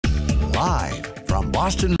Live from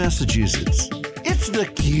Boston, Massachusetts, it's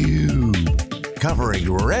theCUBE.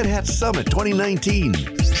 Covering Red Hat Summit 2019.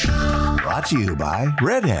 Brought to you by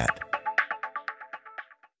Red Hat.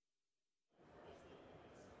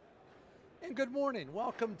 And good morning,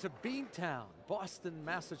 welcome to Beantown, Boston,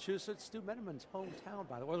 Massachusetts. Stu Miniman's hometown,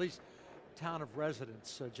 by the way, or at least town of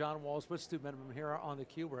residence. John Walls with Stu Miniman here on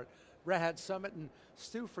theCUBE. We're at Red Hat Summit, and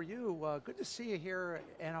Stu, for you, good to see you here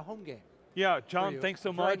in a home game. Yeah, John, thanks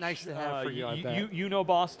so much. Very nice to have for you, I bet. You know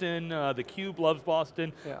Boston, theCUBE loves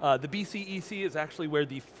Boston. Yeah. The BCEC is actually where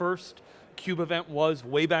the first CUBE event was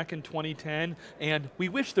way back in 2010, and we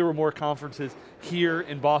wish there were more conferences here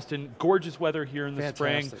in Boston. Gorgeous weather here in the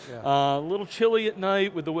spring. Yeah. A little chilly at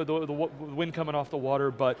night with the wind coming off the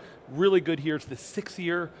water, but really good here. It's the 6th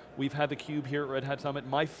year we've had theCUBE here at Red Hat Summit.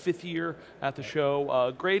 My 5th year at the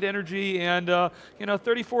show. Great energy and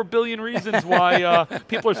 34 billion reasons why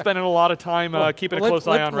people are spending a lot of time keeping a close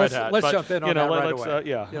eye on Red Hat. Let's jump in on that right away.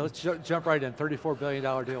 Yeah, let's jump right in. $34 billion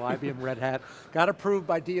deal, IBM Red Hat. Got approved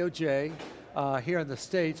by DOJ here in the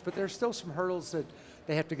States, but there's still some hurdles that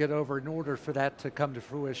they have to get over in order for that to come to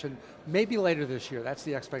fruition. Maybe later this year, that's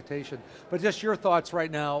the expectation. But just your thoughts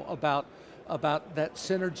right now about that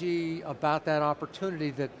synergy, about that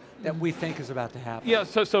opportunity that we think is about to happen. Yeah,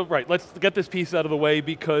 so right, let's get this piece out of the way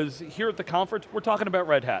because here at the conference, we're talking about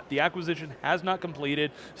Red Hat. The acquisition has not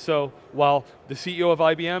completed, so while the CEO of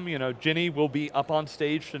IBM, Ginny, will be up on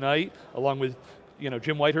stage tonight, along with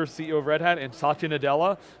Jim Whitehurst, CEO of Red Hat, and Satya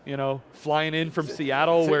Nadella, flying in from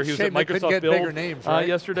Seattle where he was at Microsoft Build names, right?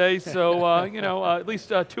 yesterday. So, at least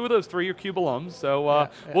 2 of those 3 are CUBE alums. So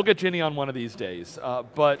we'll get Ginny on one of these days.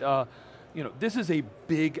 But this is a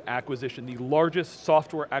big acquisition, the largest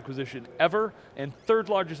software acquisition ever, and 3rd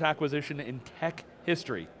largest acquisition in tech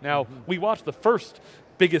history. Now, we watched the first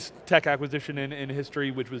biggest tech acquisition in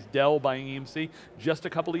history, which was Dell buying EMC just a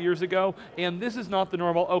couple of years ago. And this is not the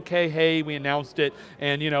normal, okay, hey, we announced it,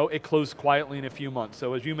 and it closed quietly in a few months.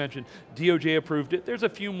 So as you mentioned, DOJ approved it. There's a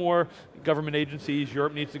few more government agencies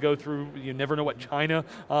Europe needs to go through. You never know what China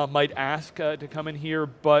might ask to come in here,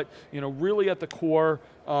 but really at the core,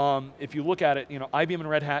 if you look at it, IBM and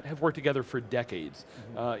Red Hat have worked together for decades.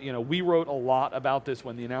 We wrote a lot about this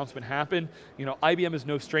when the announcement happened. IBM is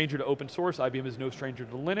no stranger to open source. IBM is no stranger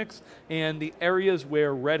to Linux. And the areas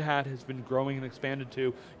where Red Hat has been growing and expanded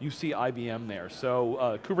to, you see IBM there.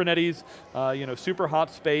 So Kubernetes, super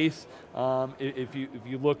hot space. If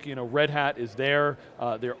you look, Red Hat is there.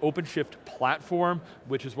 Their OpenShift platform,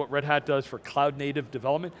 which is what Red Hat does for cloud native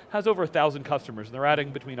development, has over 1,000 customers. And they're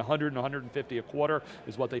adding between 100 and 150 a quarter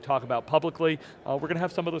is what they talk about publicly. We're going to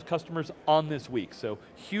have some of those customers on this week. So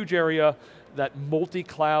huge area. That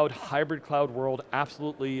multi-cloud, hybrid cloud world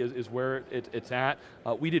absolutely is where it's at.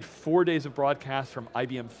 We did 4 days of broadcast from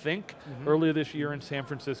IBM Think earlier this year in San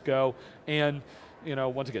Francisco. And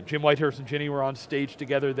once again, Jim Whitehurst and Ginny were on stage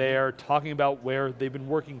together there, talking about where they've been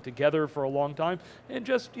working together for a long time. And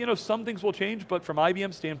just, some things will change, but from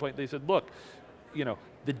IBM's standpoint, they said, look,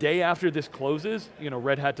 the day after this closes,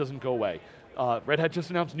 Red Hat doesn't go away. Red Hat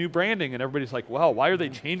just announced new branding, and everybody's like, wow, why are they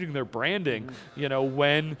changing their branding,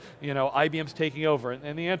 when, IBM's taking over?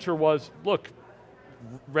 And the answer was, look,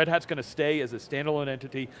 Red Hat's going to stay as a standalone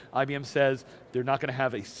entity. IBM says they're not going to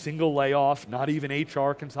have a single layoff, not even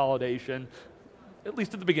HR consolidation, at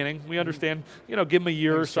least at the beginning. We understand, give them a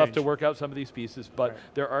year or stuff to work out some of these pieces, but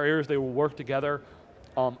there are areas they will work together.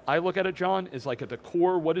 I look at it, John, is like at the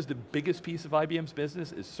core, what is the biggest piece of IBM's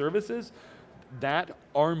business is services. That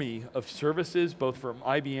army of services, both from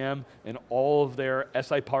IBM and all of their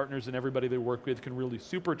SI partners and everybody they work with, can really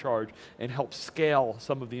supercharge and help scale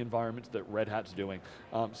some of the environments that Red Hat's doing.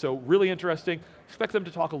 So really interesting. Expect them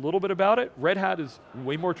to talk a little bit about it. Red Hat is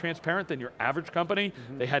way more transparent than your average company.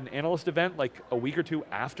 They had an analyst event like a week or 2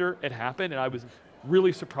 after it happened, and I was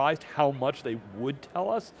really surprised how much they would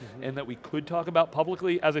tell us and that we could talk about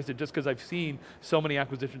publicly. As I said, just because I've seen so many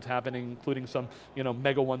acquisitions happening, including some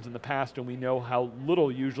mega ones in the past, and we know how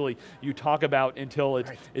little usually you talk about until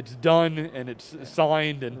it's done and it's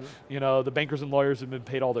signed and the bankers and lawyers have been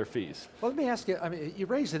paid all their fees. Well, let me ask you, you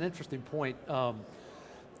raised an interesting point.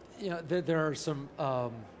 There are some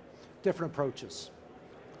different approaches,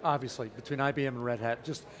 obviously, between IBM and Red Hat,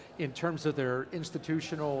 just in terms of their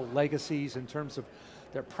institutional legacies, in terms of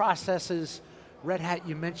their processes. Red Hat,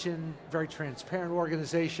 you mentioned, very transparent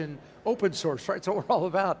organization, open source, right? It's what we're all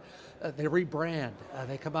about. They rebrand,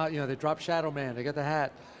 they come out, they drop Shadow Man, they get the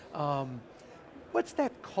hat. What's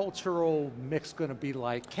that cultural mix going to be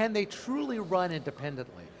like? Can they truly run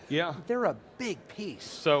independently? Yeah. They're a big piece.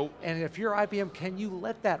 So, and if you're IBM, can you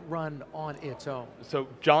let that run on its own? So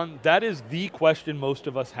John, that is the question most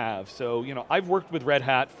of us have. So, I've worked with Red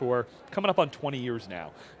Hat for coming up on 20 years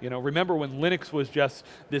now. Remember when Linux was just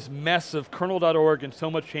this mess of kernel.org and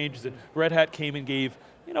so much changes, and Red Hat came and gave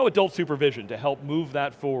adult supervision to help move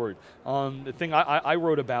that forward. The thing I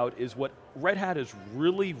wrote about is what Red Hat is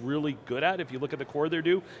really, really good at, if you look at the core they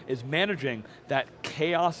do, is managing that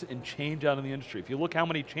chaos and change out in the industry. If you look how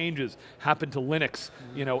many changes happen to Linux,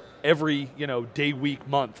 every day, week,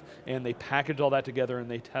 month, and they package all that together and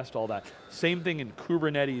they test all that. Same thing in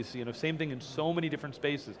Kubernetes, same thing in so many different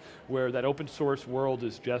spaces where that open source world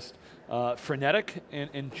is just frenetic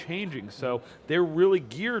and changing. So they're really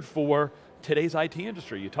geared for today's IT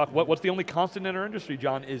industry. You talk, what's the only constant in our industry,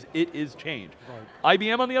 John, is it is change. Right.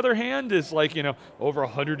 IBM, on the other hand, is like, over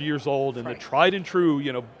 100 years old and the tried and true,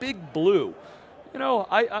 big blue.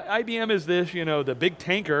 IBM is this, the big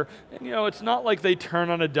tanker, and it's not like they turn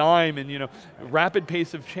on a dime and, rapid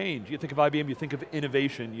pace of change. You think of IBM, you think of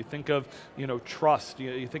innovation, you think of, trust,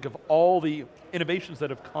 you think of all the innovations that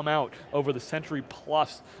have come out over the century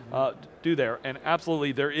plus do there, and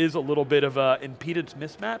absolutely there is a little bit of an impedance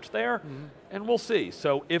mismatch there, and we'll see.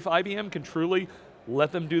 So if IBM can truly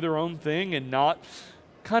let them do their own thing and not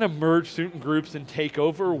kind of merge certain groups and take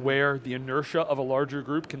over where the inertia of a larger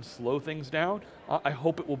group can slow things down, I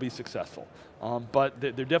hope it will be successful. But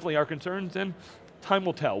there definitely are concerns, and time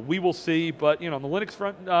will tell. We will see, but on the Linux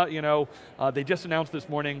front, they just announced this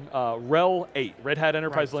morning RHEL 8, Red Hat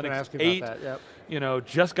Enterprise Linux 8,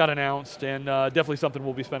 just got announced, and definitely something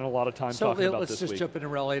we'll be spending a lot of time talking about this week. Let's just jump into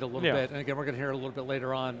RHEL 8 a little bit, and again, we're going to hear a little bit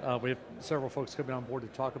later on. We have several folks coming on board to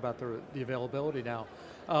talk about the availability now.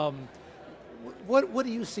 What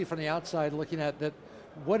do you see from the outside looking at that?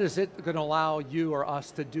 What is it going to allow you or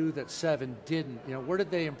us to do that 7 didn't? Where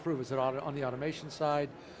did they improve? Is it on the automation side?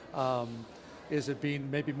 Is it being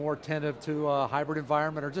maybe more attentive to a hybrid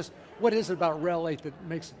environment, or just what is it about RHEL 8 that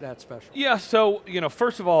makes it that special? Yeah, so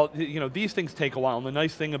first of all, these things take a while, and the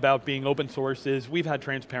nice thing about being open source is we've had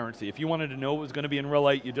transparency. If you wanted to know what was going to be in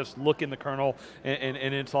RHEL 8, you just look in the kernel, and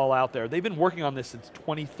it's all out there. They've been working on this since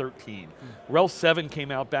 2013. RHEL 7 came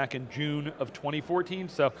out back in June of 2014,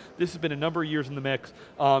 so this has been a number of years in the mix.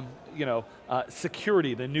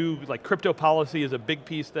 Security, the new crypto policy is a big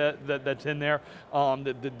piece that's in there.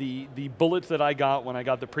 The bullets that I got when I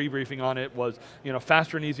got the pre-briefing on it was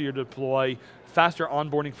faster and easier to deploy, faster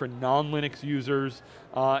onboarding for non-Linux users,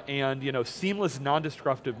 and seamless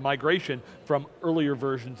non-destructive migration from earlier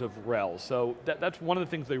versions of RHEL. So that's one of the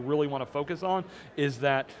things they really want to focus on, is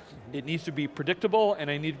that it needs to be predictable,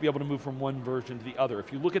 and I need to be able to move from one version to the other.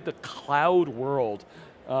 If you look at the cloud world,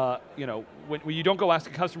 when you don't go ask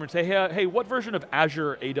a customer and say, hey, what version of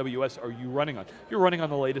Azure or AWS are you running on? You're running on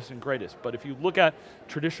the latest and greatest. But if you look at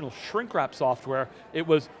traditional shrink wrap software, it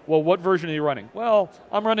was, well, what version are you running? Well,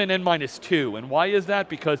 I'm running N-2. And why is that?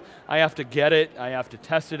 Because I have to get it, I have to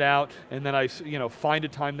test it out, and then I find a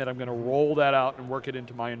time that I'm going to roll that out and work it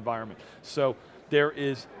into my environment. So there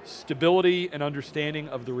is stability and understanding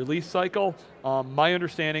of the release cycle. My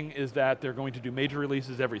understanding is that they're going to do major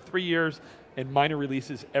releases every 3 years and minor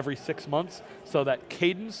releases every 6 months, so that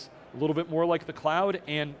cadence, a little bit more like the cloud,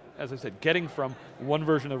 and as I said, getting from one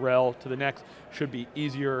version of RHEL to the next should be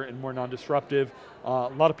easier and more non-disruptive. A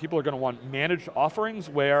lot of people are going to want managed offerings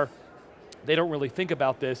where they don't really think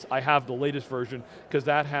about this. I have the latest version, because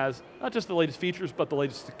that has not just the latest features, but the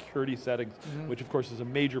latest security settings, which of course is a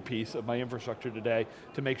major piece of my infrastructure today,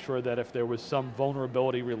 to make sure that if there was some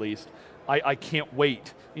vulnerability released, I can't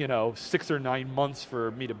wait 6 or 9 months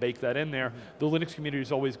for me to bake that in there. The Linux community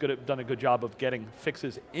has always done a good job of getting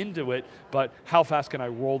fixes into it, but how fast can I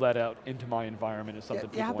roll that out into my environment is something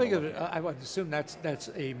people want to look at. I would assume that's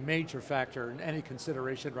a major factor in any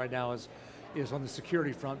consideration right now is on the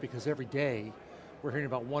security front, because every day we're hearing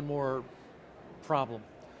about one more problem.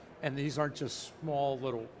 And these aren't just small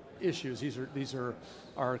little issues, these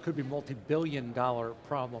could be multi-billion-dollar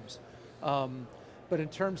problems. But in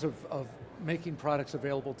terms of making products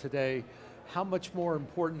available today, how much more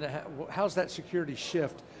important, how's that security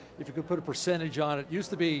shift? If you could put a percentage on it, used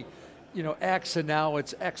to be X and now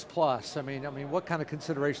it's X plus. I mean, what kind of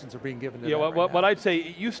considerations are being given to that right now? What I'd say,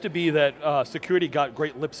 it used to be that security got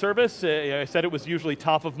great lip service. I said it was usually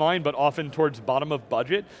top of mind, but often towards bottom of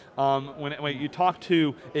budget. When you talk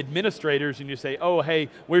to administrators and you say, oh, hey,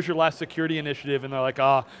 where's your last security initiative? And they're like,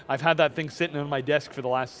 I've had that thing sitting on my desk for the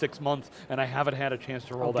last 6 months and I haven't had a chance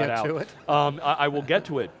to roll that out. I'll get to it. I will get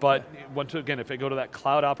to it, but once again, if I go to that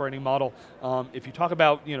cloud operating model, if you talk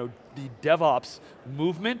about the DevOps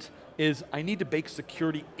movement, is I need to bake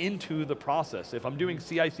security into the process. If I'm doing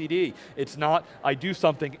CI/CD, it's not I do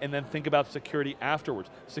something and then think about security afterwards.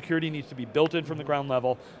 Security needs to be built in from the ground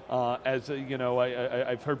level.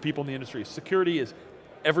 I've heard people in the industry, security is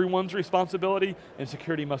everyone's responsibility, and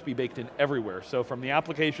security must be baked in everywhere. So from the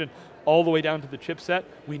application all the way down to the chipset,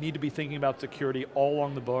 we need to be thinking about security all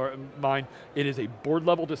along the line. It is a board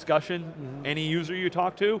level discussion. Any user you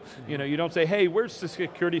talk to, you don't say, hey, where's the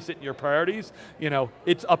security sit in your priorities?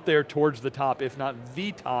 It's up there towards the top, if not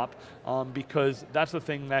the top, because that's the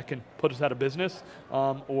thing that can put us out of business,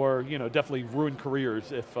 or definitely ruin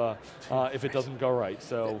careers if it doesn't go right.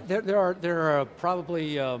 So there are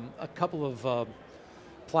probably a couple of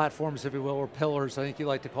platforms, if you will, or pillars, I think you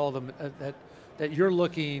like to call them, that you're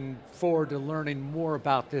looking forward to learning more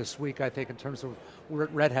about this week, I think, in terms of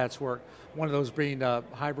Red Hat's work. One of those being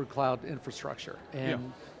hybrid cloud infrastructure.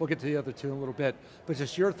 And we'll get to the other two in a little bit. But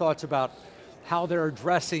just your thoughts about how they're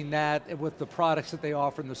addressing that with the products that they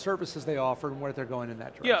offer and the services they offer and where they're going in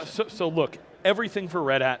that direction. Yeah, so look, everything for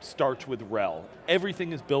Red Hat starts with RHEL.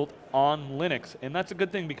 Everything is built on Linux, and that's a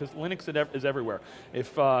good thing because Linux is everywhere.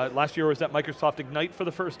 If last year was at Microsoft Ignite for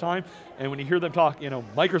the first time, and when you hear them talk,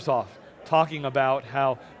 Microsoft talking about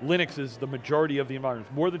how Linux is the majority of the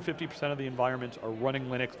environments. More than 50% of the environments are running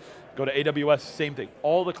Linux. Go to AWS, same thing.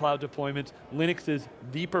 All the cloud deployments, Linux is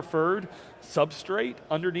the preferred substrate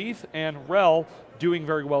underneath, and RHEL doing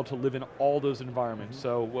very well to live in all those environments.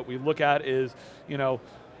 So what we look at is,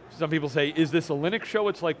 some people say, is this a Linux show?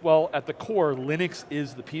 It's like, well, at the core, Linux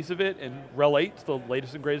is the piece of it, and RHEL 8 is the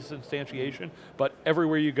latest and greatest instantiation, but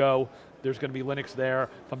everywhere you go, there's going to be Linux there.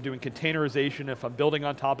 If I'm doing containerization, if I'm building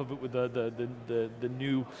on top of it with the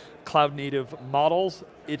new cloud native models,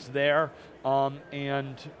 it's there.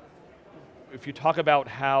 And if you talk about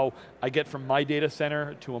how I get from my data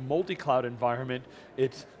center to a multi-cloud environment,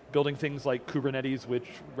 it's building things like Kubernetes, which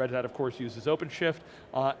Red Hat, of course, uses OpenShift,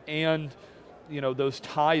 and those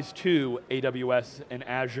ties to AWS and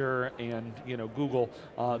Azure and Google,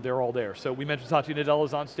 they're all there. So we mentioned Satya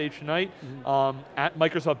Nadella's on stage tonight. At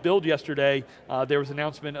Microsoft Build yesterday, there was an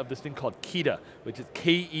announcement of this thing called KEDA, which is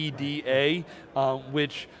K-E-D-A,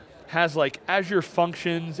 which has like Azure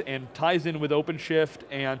functions and ties in with OpenShift,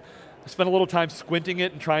 and I spent a little time squinting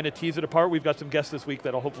it and trying to tease it apart. We've got some guests this week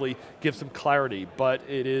that'll hopefully give some clarity, but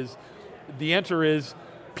the answer is,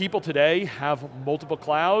 people today have multiple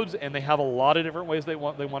clouds and they have a lot of different ways they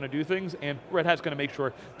want to do things, and Red Hat's going to make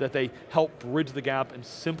sure that they help bridge the gap and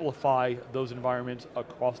simplify those environments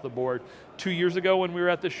across the board. 2 years ago when we were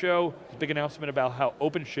at this show, there was a big announcement about how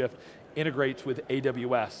OpenShift integrates with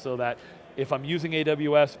AWS, so that if I'm using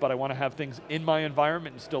AWS but I want to have things in my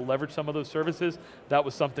environment and still leverage some of those services, that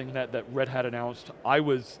was something that Red Hat announced. I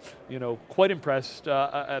was quite impressed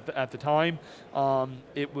at the time.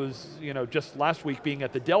 It was just last week being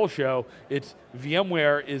at the Dell show, it's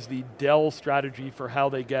VMware is the Dell strategy for how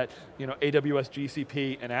they get AWS,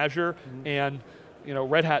 GCP, and Azure, and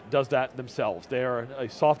Red Hat does that themselves. They are a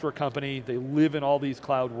software company, they live in all these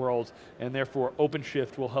cloud worlds, and therefore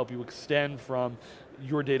OpenShift will help you extend from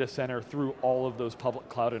your data center through all of those public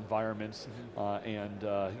cloud environments, so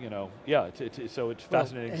it's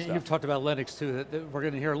fascinating stuff. You've talked about Linux too. That we're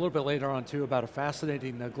going to hear a little bit later on too about a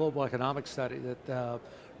fascinating global economic study that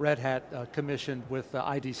Red Hat commissioned with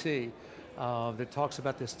IDC that talks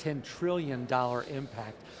about this $10 trillion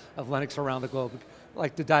impact of Linux around the globe. I'd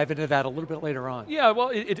like to dive into that a little bit later on. Yeah,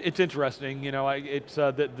 well, it's interesting. It's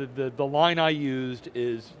the line I used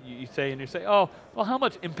is you say, oh, well, how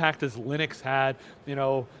much impact has Linux had?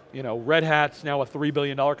 Red Hat's now a $3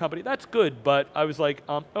 billion company. That's good, but I was like,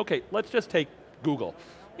 okay, let's just take Google.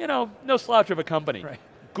 No slouch of a company. Right.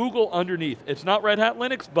 Google underneath. It's not Red Hat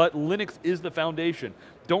Linux, but Linux is the foundation.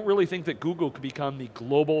 Don't really think that Google could become the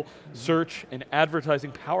global search and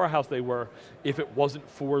advertising powerhouse they were if it wasn't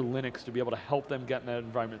for Linux to be able to help them get in that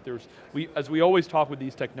environment. As we always talk with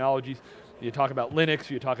these technologies, you talk about Linux,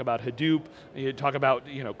 you talk about Hadoop, you talk about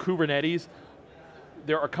Kubernetes.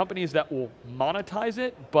 There are companies that will monetize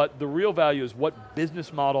it, but the real value is what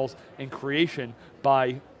business models and creation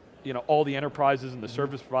by all the enterprises and the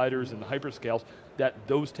service providers and the hyperscales that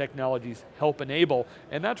those technologies help enable,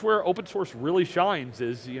 and that's where open source really shines,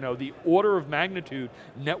 is the order of magnitude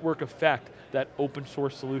network effect that open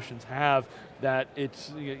source solutions have, that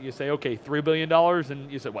it's, you say, okay, $3 billion,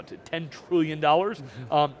 and you say, what, $10 trillion?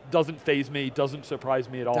 Doesn't faze me, doesn't surprise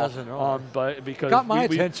me at all. Doesn't at all. But because got my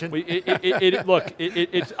attention. Look,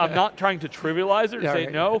 I'm not trying to trivialize it or say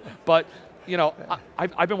no, but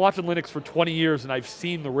I've been watching Linux for 20 years and I've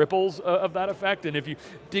seen the ripples of that effect, and if you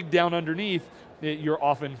dig down underneath, you're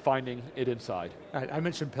often finding it inside. All right, I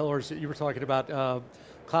mentioned pillars. You were talking about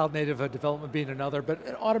cloud native development being another,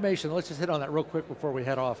 but automation, let's just hit on that real quick before we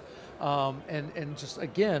head off. And just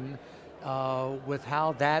again, with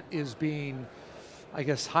how that is being, I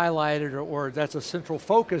guess, highlighted, or that's a central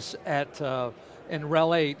focus at in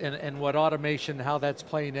RHEL 8, and what automation, how that's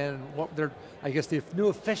playing in, and what they're, I guess, the new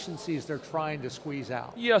efficiencies they're trying to squeeze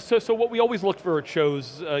out. Yeah, so what we always look for at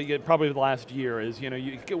shows, probably the last year, is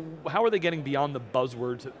how are they getting beyond the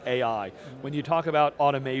buzzwords of AI? When you talk about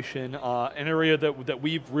automation, an area that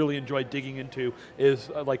we've really enjoyed digging into is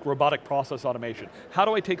like robotic process automation. How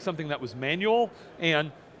do I take something that was manual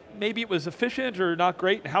and maybe it was efficient or not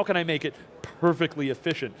great, how can I make it perfectly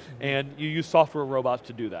efficient? And you use software robots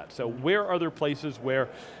to do that. So where are there places where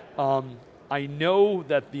I know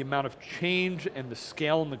that the amount of change and the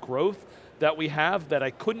scale and the growth that we have, that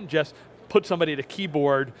I couldn't just put somebody at a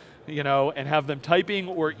keyboard and have them typing,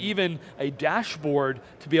 or even a dashboard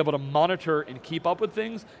to be able to monitor and keep up with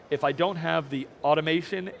things. If I don't have the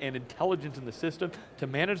automation and intelligence in the system to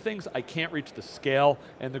manage things, I can't reach the scale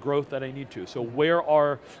and the growth that I need to. So where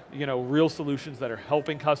are real solutions that are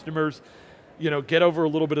helping customers get over a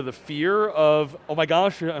little bit of the fear of, oh my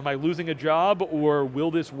gosh, am I losing a job, or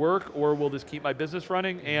will this work, or will this keep my business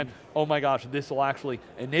running? And oh my gosh, this will actually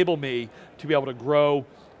enable me to be able to grow,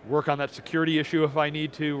 work on that security issue if I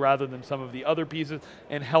need to, rather than some of the other pieces,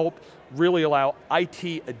 and help really allow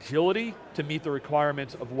IT agility to meet the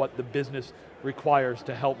requirements of what the business requires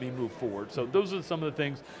to help me move forward. So those are some of the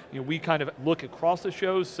things we kind of look across the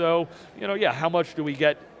shows. So yeah, how much do we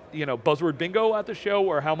get buzzword bingo at the show,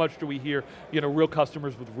 or how much do we hear real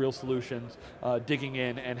customers with real solutions digging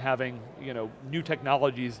in and having new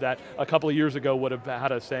technologies that a couple of years ago would have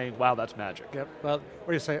had us saying, wow, that's magic. Yep. Well, what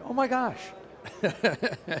do you say? Oh my gosh.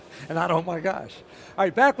 And not oh my gosh. All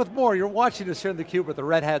right, back with more. You're watching us here in theCUBE at the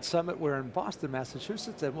Red Hat Summit. We're in Boston,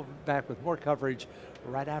 Massachusetts, and we'll be back with more coverage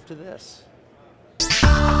right after this.